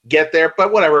get there.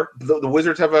 But whatever. The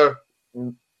Wizards have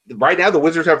right now, the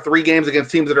Wizards have 3 games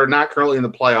against teams that are not currently in the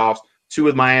playoffs, 2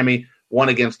 with Miami, 1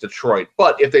 against Detroit.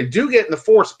 But if they do get in the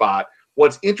 4th spot,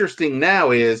 what's interesting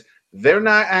now is they're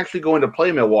not actually going to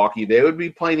play Milwaukee. They would be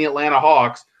playing the Atlanta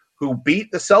Hawks, who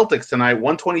beat the Celtics tonight,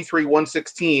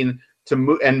 123-116,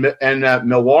 and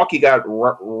Milwaukee got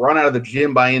run out of the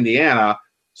gym by Indiana.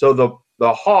 So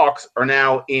the Hawks are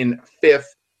now in 5th.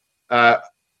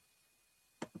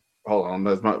 Hold on,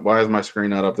 why is my screen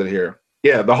not up to here?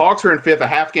 Yeah, the Hawks are in 5th, a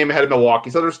half game ahead of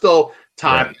Milwaukee. So there's still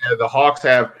time. Right. The Hawks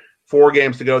have 4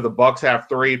 games to go. The Bucks have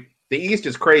 3. The East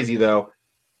is crazy, though.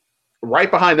 Right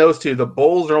behind those two, the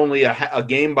Bulls are only a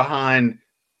game behind,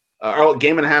 or a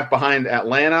game and a half behind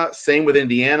Atlanta. Same with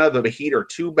Indiana. The Heat are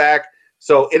 2 back.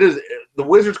 So the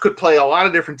Wizards could play a lot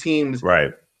of different teams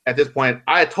right at this point.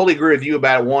 I totally agree with you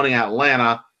about wanting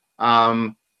Atlanta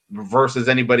versus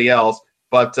anybody else.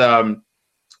 But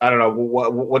I don't know.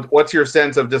 What's your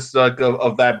sense of just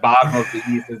of that bottom of the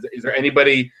East? Is there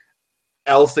anybody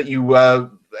else that you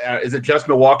is it just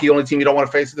Milwaukee, the only team you don't want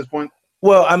to face at this point?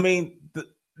 Well, I mean,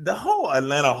 the whole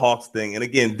Atlanta Hawks thing, and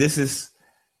again, this is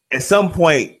at some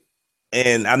point,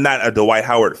 and I'm not a Dwight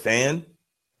Howard fan,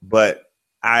 but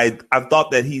I've thought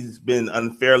that he's been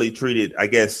unfairly treated, I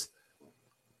guess,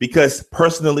 because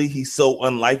personally he's so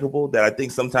unlikable that I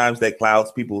think sometimes that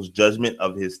clouds people's judgment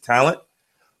of his talent.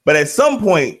 But at some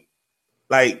point,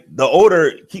 like, the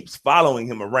odor keeps following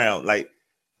him around. Like,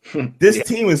 this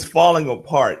team is falling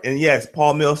apart. And yes,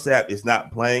 Paul Millsap is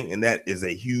not playing, and that is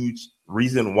a huge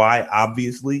reason why,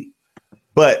 obviously.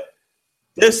 But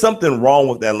there's something wrong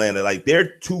with Atlanta. Like,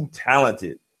 they're too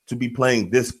talented to be playing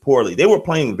this poorly. They were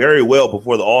playing very well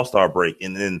before the All-Star break,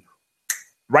 and then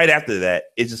right after that,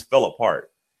 it just fell apart.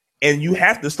 And you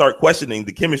have to start questioning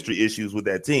the chemistry issues with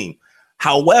that team.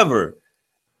 However,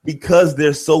 because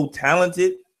they're so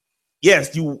talented,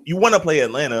 yes, you want to play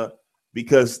Atlanta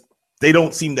because they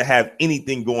don't seem to have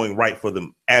anything going right for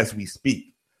them as we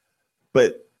speak.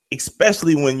 But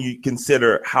especially when you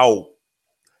consider how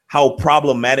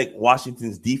problematic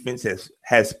Washington's defense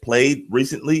has played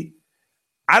recently,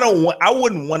 I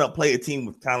wouldn't want to play a team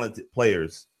with talented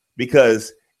players,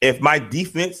 because if my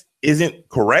defense isn't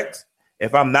correct,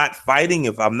 if I'm not fighting,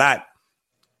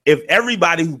 if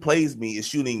everybody who plays me is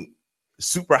shooting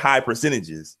super high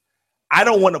percentages, I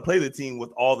don't want to play the team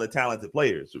with all the talented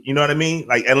players. You know what I mean?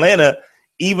 Like, Atlanta,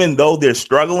 even though they're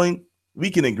struggling, we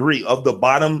can agree of the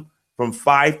bottom from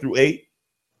 5 through 8,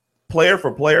 player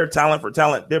for player, talent for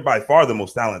talent, they're by far the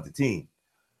most talented team.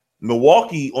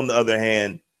 Milwaukee, on the other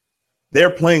hand, they're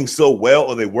playing so well,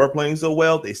 or they were playing so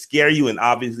well, they scare you, and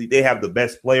obviously they have the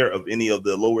best player of any of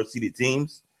the lower seeded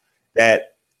teams,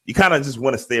 that you kind of just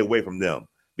want to stay away from them,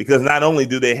 because not only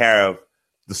do they have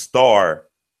the star,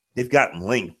 they've got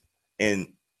length, and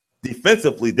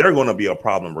defensively they're going to be a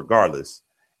problem regardless.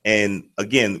 And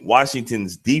again,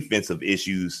 Washington's defensive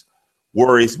issues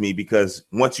worries me, because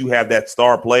once you have that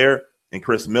star player and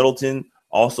Chris Middleton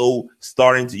also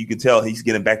starting to, you can tell he's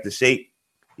getting back to shape,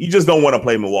 you just don't want to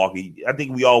play Milwaukee. I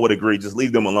think we all would agree, just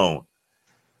leave them alone.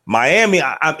 Miami,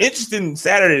 I'm interested in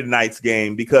Saturday night's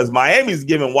game, because Miami's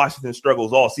given Washington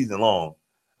struggles all season long,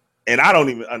 and I don't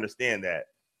even understand that.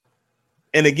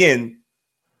 And again,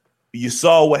 you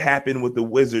saw what happened with the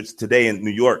Wizards today in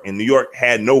New York, and New York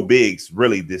had no bigs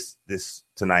really this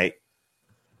tonight.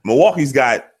 Milwaukee's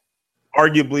got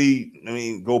arguably, I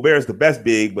mean, Gobert's the best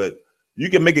big, but you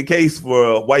can make a case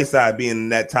for Whiteside being in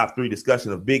that top 3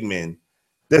 discussion of big men.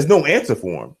 There's no answer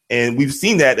for him, and we've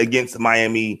seen that against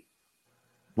Miami.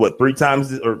 3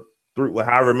 times, or 3,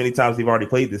 however many times they've already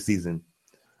played this season.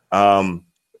 I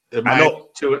know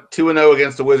 2-0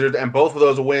 against the Wizards, and both of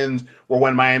those wins were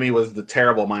when Miami was the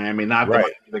terrible Miami, not the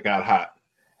Miami that got hot.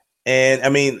 And I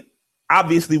mean,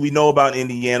 obviously we know about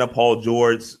Indiana, Paul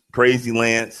George, Crazy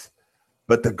Lance,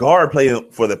 but the guard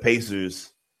playing for the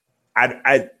Pacers,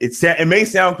 it may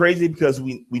sound crazy because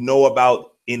we know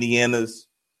about Indiana's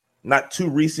not too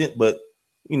recent, but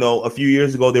a few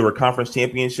years ago, they were conference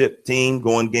championship team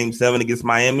going game 7 against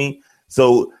Miami.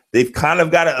 So they've kind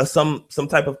of got some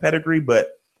type of pedigree,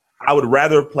 but I would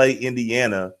rather play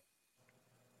Indiana,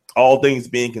 all things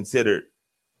being considered,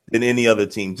 than any other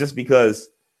team, just because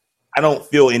I don't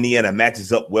feel Indiana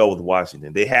matches up well with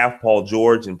Washington. They have Paul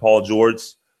George, and Paul George,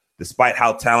 despite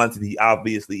how talented he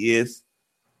obviously is,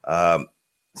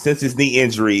 since his knee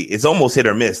injury, it's almost hit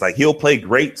or miss. Like, he'll play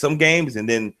great some games, and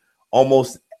then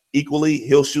almost equally,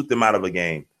 he'll shoot them out of a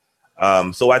game.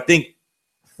 So I think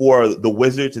for the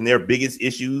Wizards and their biggest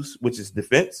issues, which is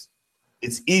defense,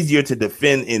 it's easier to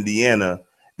defend Indiana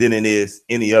than it is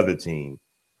any other team.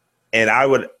 And I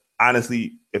would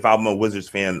honestly, if I'm a Wizards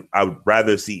fan, I would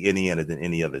rather see Indiana than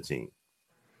any other team.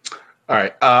 All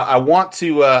right. I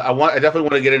definitely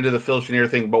want to get into the Phil Chenier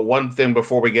thing, but one thing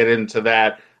before we get into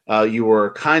that, you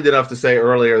were kind enough to say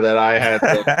earlier that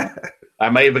I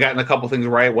may have gotten a couple things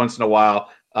right once in a while.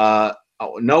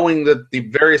 Knowing that the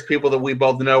various people that we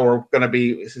both know are going to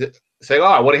be saying, "Oh,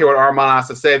 I want to hear what Armand has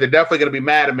to say," they're definitely going to be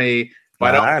mad at me if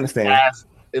I understand.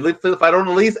 If I don't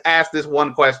at least ask this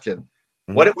one question.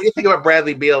 Mm-hmm. What do you think about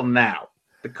Bradley Beal now?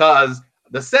 Because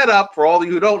the setup, for all of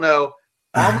you who don't know,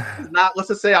 is not. Let's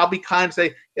just say, I'll be kind and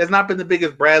say, has not been the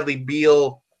biggest Bradley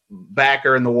Beal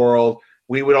backer in the world.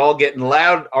 We would all get in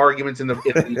loud arguments in the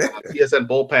TSN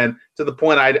bullpen, to the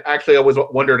point I actually always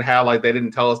wondered how they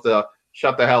didn't tell us to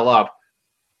shut the hell up.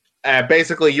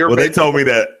 Basically, they told me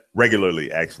that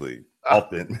regularly, actually,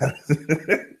 often.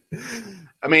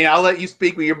 I mean, I'll let you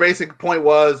speak, but your basic point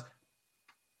was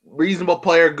reasonable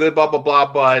player, good, blah, blah,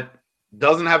 blah, but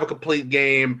doesn't have a complete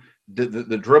game.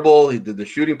 The dribble, the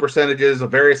shooting percentages, the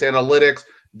various analytics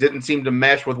didn't seem to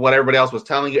mesh with what everybody else was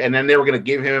telling you. And then they were going to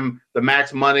give him the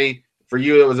max money. For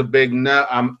you, it was a big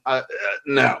no.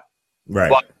 No. Right.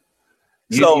 But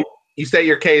you state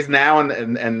your case now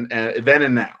and then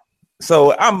and now.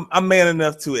 So I'm man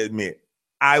enough to admit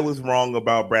I was wrong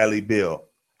about Bradley Beal.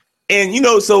 And,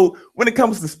 so when it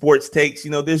comes to sports takes,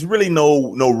 there's really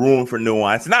no room for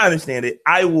nuance. And I understand it.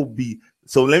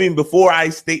 Before I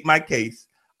state my case,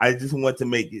 I just want to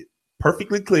make it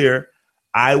perfectly clear.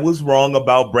 I was wrong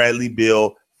about Bradley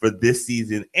Beal for this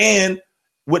season and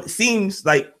what seems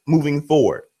like moving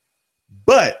forward.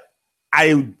 But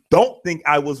I don't think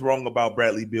I was wrong about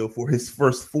Bradley Beal for his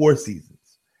first 4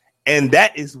 seasons. And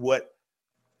that is what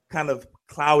kind of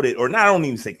clouded, or not, I don't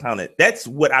even say clouded. That's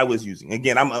what I was using.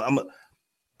 Again, I'm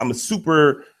a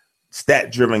super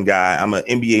stat-driven guy. I'm an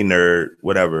NBA nerd,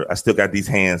 whatever. I still got these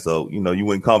hands, so you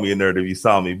wouldn't call me a nerd if you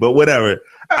saw me. But whatever.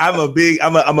 I'm a big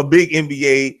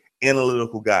NBA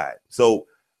analytical guy. So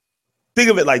think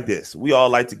of it like this. We all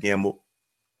like to gamble.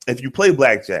 If you play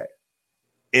blackjack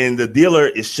and the dealer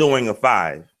is showing a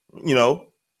 5, you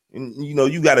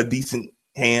got a decent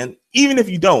hand. Even if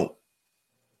you don't,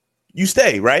 you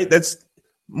stay, right? That's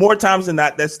more times than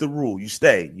not. That's the rule. You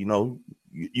stay, you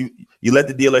let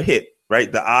the dealer hit,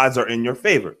 right? The odds are in your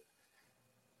favor.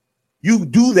 You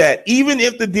do that even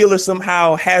if the dealer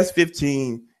somehow has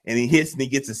 15 and he hits and he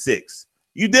gets a 6.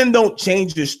 You then don't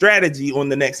change your strategy on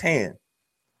the next hand.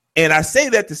 And I say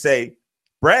that to say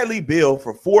Bradley Beal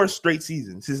for 4 straight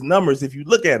seasons, his numbers, if you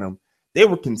look at them, they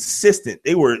were consistent.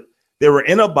 They were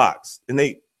in a box, and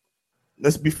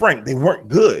let's be frank, they weren't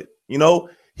good.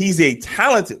 He's a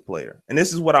talented player. And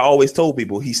this is what I always told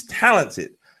people. He's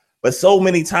talented, but so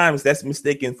many times that's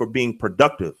mistaken for being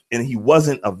productive. And he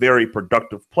wasn't a very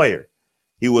productive player.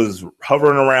 He was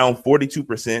hovering around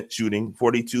 42% shooting,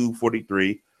 42,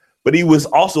 43, but he was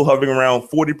also hovering around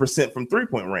 40% from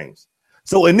 3-point range.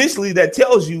 So initially that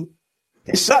tells you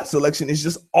his shot selection is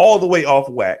just all the way off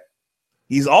whack.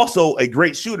 He's also a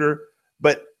great shooter,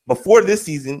 but before this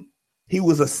season, he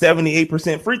was a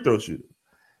 78% free throw shooter.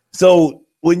 So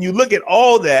when you look at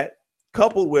all that,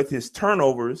 coupled with his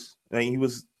turnovers, he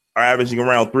was averaging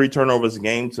around 3 turnovers a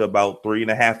game to about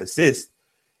 3.5 assists.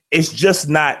 It's just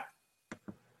not,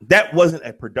 that wasn't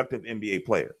a productive NBA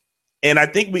player. And I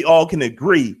think we all can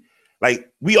agree,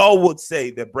 we all would say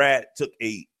that Brad took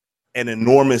an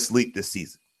enormous leap this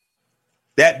season.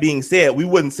 That being said, we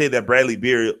wouldn't say that Bradley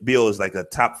Beal is like a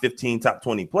top 15, top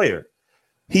 20 player.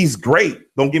 He's great.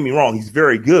 Don't get me wrong. He's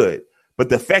very good. But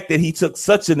the fact that he took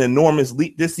such an enormous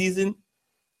leap this season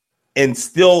and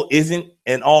still isn't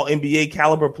an all NBA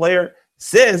caliber player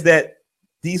says that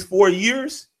these 4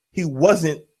 years, he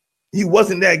wasn't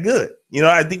that good.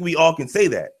 I think we all can say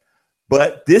that.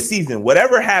 But this season,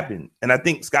 whatever happened, and I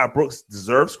think Scott Brooks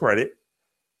deserves credit,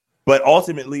 but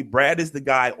ultimately Brad is the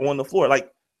guy on the floor.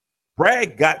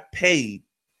 Brad got paid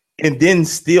and then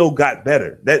still got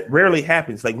better. That rarely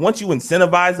happens. Once you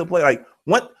incentivize the play,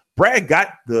 Brad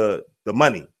got the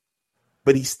money,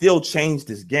 but he still changed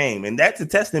his game. And that's a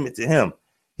testament to him.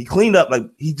 He cleaned up, like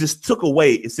he just took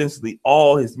away essentially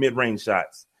all his mid-range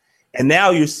shots. And now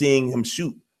you're seeing him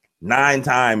shoot 9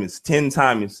 times, 10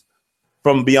 times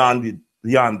from beyond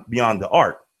the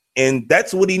arc. And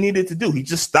that's what he needed to do. He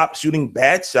just stopped shooting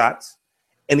bad shots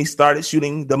and he started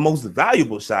shooting the most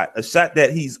valuable shot, a shot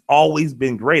that he's always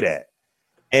been great at.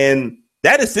 And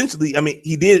that essentially, I mean,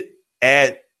 he did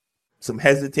add some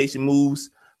hesitation moves,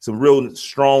 some real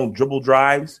strong dribble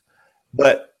drives.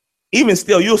 But even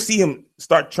still, you'll see him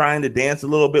start trying to dance a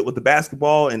little bit with the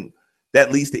basketball, and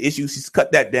that leads to issues. He's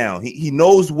cut that down. He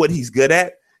knows what he's good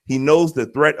at. He knows the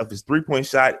threat of his three-point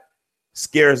shot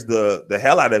scares the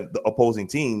hell out of the opposing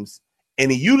teams,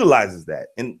 and he utilizes that.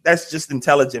 And that's just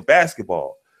intelligent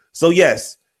basketball. So,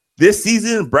 yes, this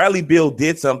season, Bradley Beal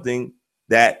did something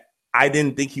that I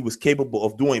didn't think he was capable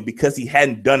of doing because he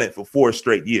hadn't done it for 4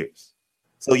 straight years.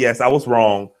 So, yes, I was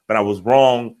wrong, but I was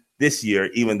wrong this year,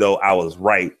 even though I was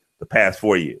right the past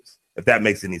 4 years, if that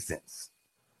makes any sense.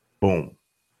 Boom.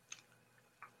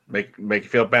 Make you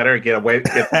feel better, get away,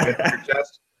 get your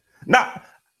chest. No,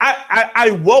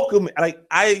 I welcome, like,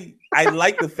 I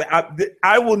like the fact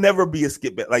I will never be a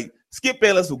Skip Bayless. Like, Skip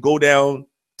Bayless will go down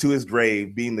to his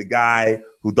grave being the guy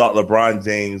who thought LeBron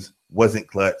James wasn't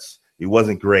clutch, he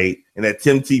wasn't great, and that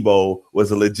Tim Tebow was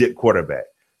a legit quarterback.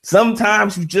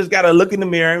 Sometimes you just got to look in the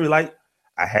mirror and be like,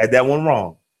 I had that one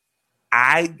wrong.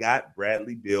 I got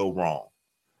Bradley Beal wrong.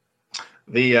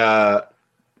 A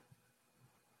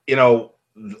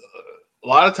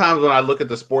lot of times when I look at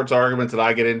the sports arguments that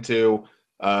I get into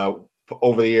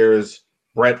over the years,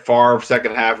 Brett Favre,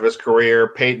 second half of his career,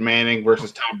 Peyton Manning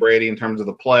versus Tom Brady in terms of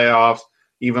the playoffs,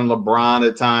 even LeBron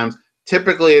at times.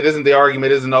 Typically, it isn't the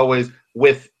argument, isn't always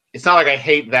with – it's not like I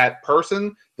hate that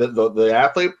person, the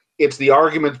athlete. It's the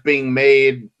arguments being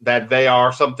made that they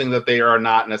are something that they are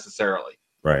not necessarily.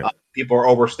 Right. People are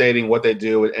overstating what they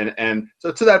do. And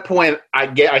so to that point, I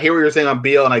hear what you're saying on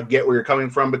Beal, and I get where you're coming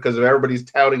from because of everybody's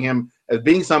touting him as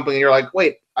being something. And you're like,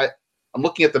 wait, I'm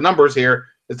looking at the numbers here.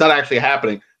 It's not actually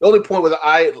happening. The only point that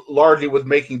I largely was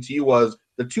making to you was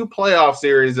the 2 playoff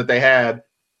series that they had,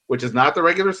 which is not the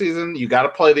regular season. You got to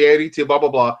play the 82, blah, blah,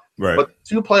 blah. Right. But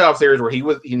 2 playoff series where he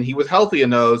was healthy in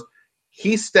those,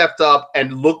 he stepped up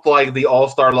and looked like the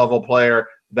all-star level player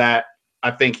that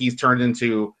I think he's turned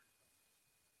into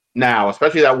now,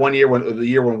 especially that one year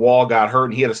when Wall got hurt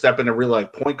and he had to step into really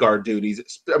like point guard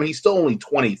duties. I mean, he's still only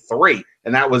 23,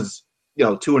 and that was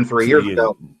 2 and 3 years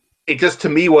ago. It just to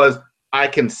me was, I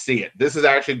can see it. This is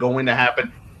actually going to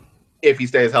happen if he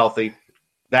stays healthy.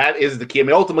 That is the key. I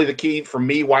mean, ultimately the key for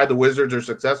me why the Wizards are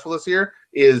successful this year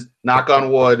is, knock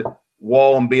on wood,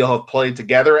 Wall and Beal have played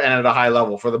together and at a high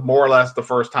level for more or less the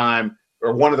first time,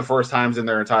 or one of the first times in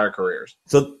their entire careers.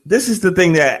 So this is the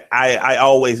thing that I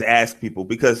always ask people,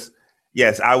 because,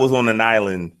 yes, I was on an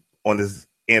island on this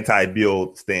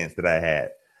anti-Beal stance that I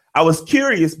had. I was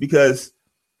curious because,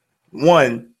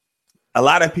 one, a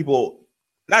lot of people,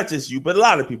 not just you, but a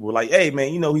lot of people were like, hey, man,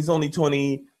 he's only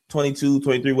 20, 22,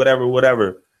 23,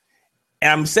 whatever.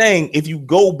 And I'm saying if you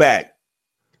go back,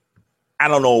 I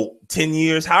don't know, 10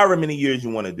 years, however many years you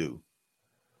want to do,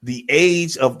 the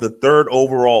age of the 3rd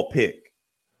overall pick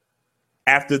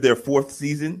after their 4th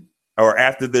season or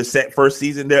after their first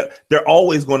season, they're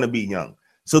always going to be young.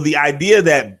 So the idea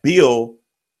that Beal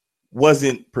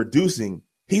wasn't producing,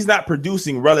 he's not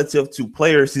producing relative to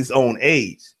players his own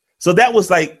age. So that was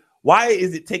like, why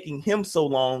is it taking him so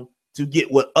long to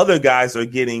get what other guys are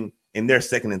getting in their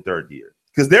 2nd and 3rd year?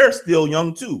 Because they're still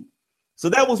young too. So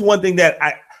that was one thing that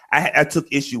I took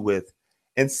issue with.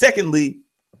 And secondly,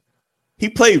 he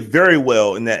played very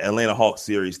well in that Atlanta Hawks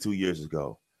series 2 years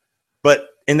ago. But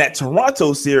in that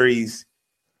Toronto series,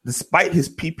 despite his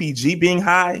PPG being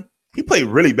high, he played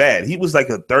really bad. He was like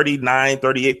a 39,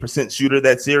 38% shooter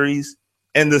that series.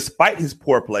 And despite his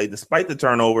poor play, despite the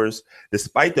turnovers,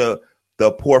 despite the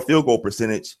poor field goal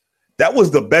percentage, that was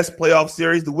the best playoff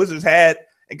series the Wizards had.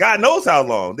 And God knows how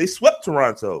long. They swept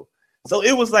Toronto. So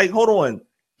it was like, hold on.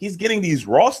 He's getting these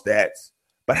raw stats,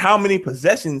 but how many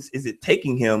possessions is it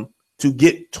taking him to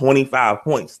get 25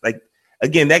 points? Like,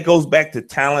 again, that goes back to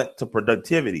talent to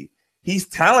productivity. He's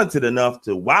talented enough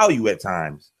to wow you at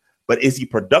times, but is he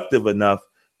productive enough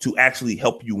to actually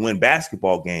help you win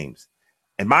basketball games?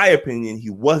 In my opinion, he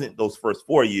wasn't those first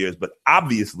 4 years, but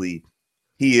obviously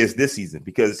he is this season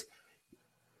because,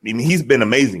 I mean, he's been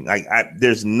amazing. Like,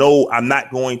 I'm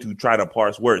not going to try to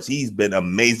parse words. He's been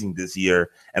amazing this year.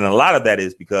 And a lot of that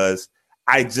is because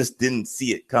I just didn't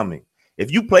see it coming.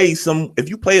 If you play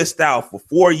a style for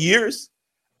 4 years,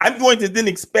 I'm going to then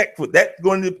expect that's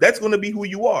going to be who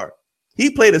you are.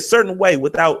 He played a certain way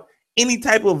without any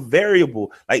type of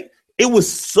variable. Like, It was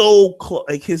so close.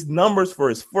 Like his numbers for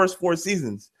his first 4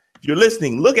 seasons. If you're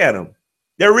listening, look at them.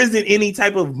 There isn't any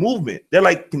type of movement. They're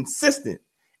like consistent.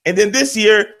 And then this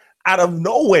year, out of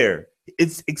nowhere,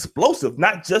 it's explosive.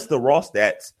 Not just the raw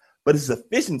stats, but his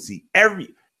efficiency.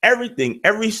 Everything,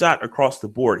 every shot across the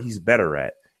board, he's better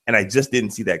at. And I just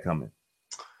didn't see that coming.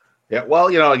 Yeah, well,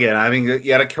 again, I think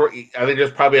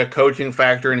there's probably a coaching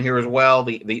factor in here as well.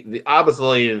 The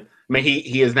obviously, I mean,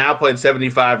 he has now played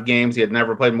 75 games. He had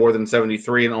never played more than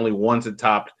 73, and only once it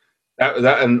topped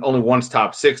and only once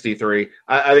topped 63.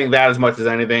 I think that as much as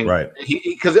anything, right?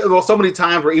 Because there were so many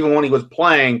times where even when he was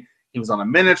playing, he was on a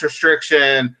minutes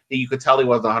restriction. You could tell he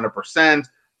wasn't 100%.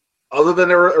 Other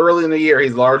than early in the year,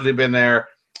 he's largely been there.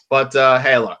 But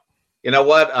hey, look, you know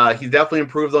what? He's definitely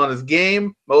improved on his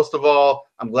game. Most of all,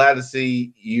 I'm glad to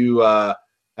see you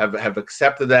have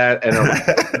accepted that and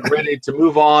are ready to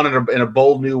move on in a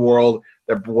bold new world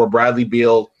where Bradley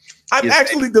Beal. I'm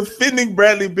actually defending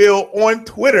Bradley Beal on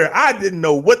Twitter. I didn't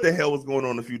know what the hell was going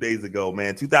on a few days ago,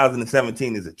 man.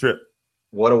 2017 is a trip.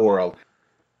 What a world.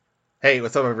 Hey,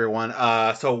 what's up, everyone?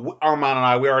 So Armand and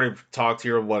I, we already talked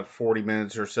here, 40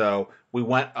 minutes or so. We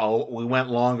went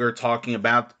longer talking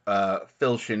about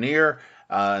Phil Chenier,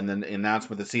 and then the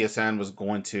announcement that CSN was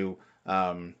going to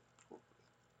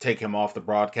take him off the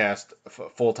broadcast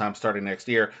full-time starting next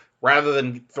year. Rather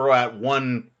than throw out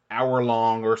 1 hour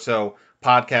long or so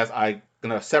podcast, I'm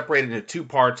going to separate it into 2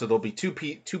 parts, so there'll be two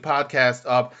podcasts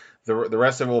up. The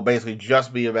rest of it will basically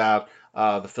just be about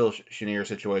the Phil Chenier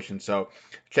situation. So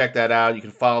check that out. You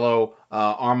can follow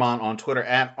Armand on Twitter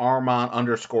at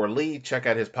Armand_Lee. Check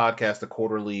out his podcast, The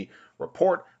Quarterly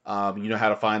Report. You know how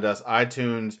to find us,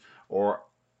 iTunes or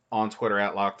on Twitter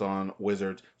at Locked On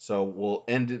Wizards. So we'll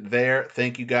end it there.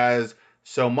 Thank you guys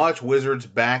so much. Wizards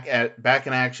back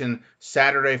in action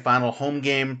Saturday, final home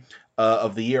game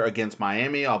of the year against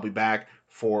Miami. I'll be back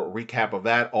for a recap of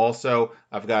that. Also,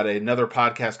 I've got another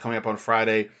podcast coming up on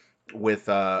Friday with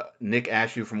Nick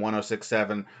Ashew from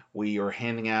 106.7. We are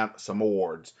handing out some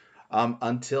awards.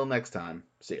 Until next time,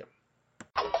 see ya.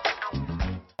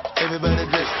 Everybody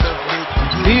dressed up.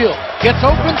 Beal gets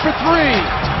open for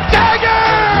 3. Dagger!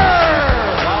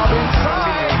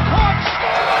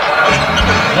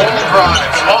 Long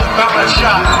drive, off balance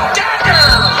shot.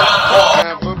 Dagger!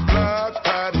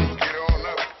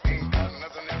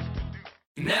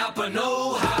 Napa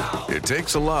know-how. It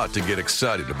takes a lot to get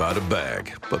excited about a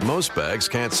bag, but most bags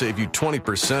can't save you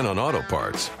 20% on auto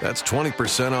parts. That's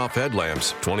 20% off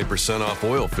headlamps, 20% off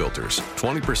oil filters,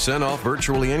 20% off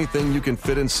virtually anything you can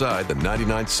fit inside the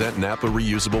 99-cent Napa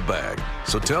reusable bag.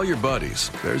 So tell your buddies,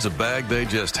 there's a bag they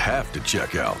just have to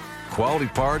check out. Quality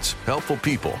parts, helpful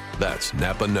people. That's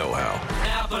Napa know-how.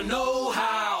 Napa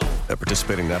know-how. At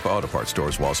participating Napa Auto Parts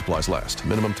stores while supplies last.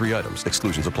 Minimum 3 items.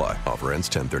 Exclusions apply. Offer ends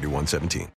 10/31/17.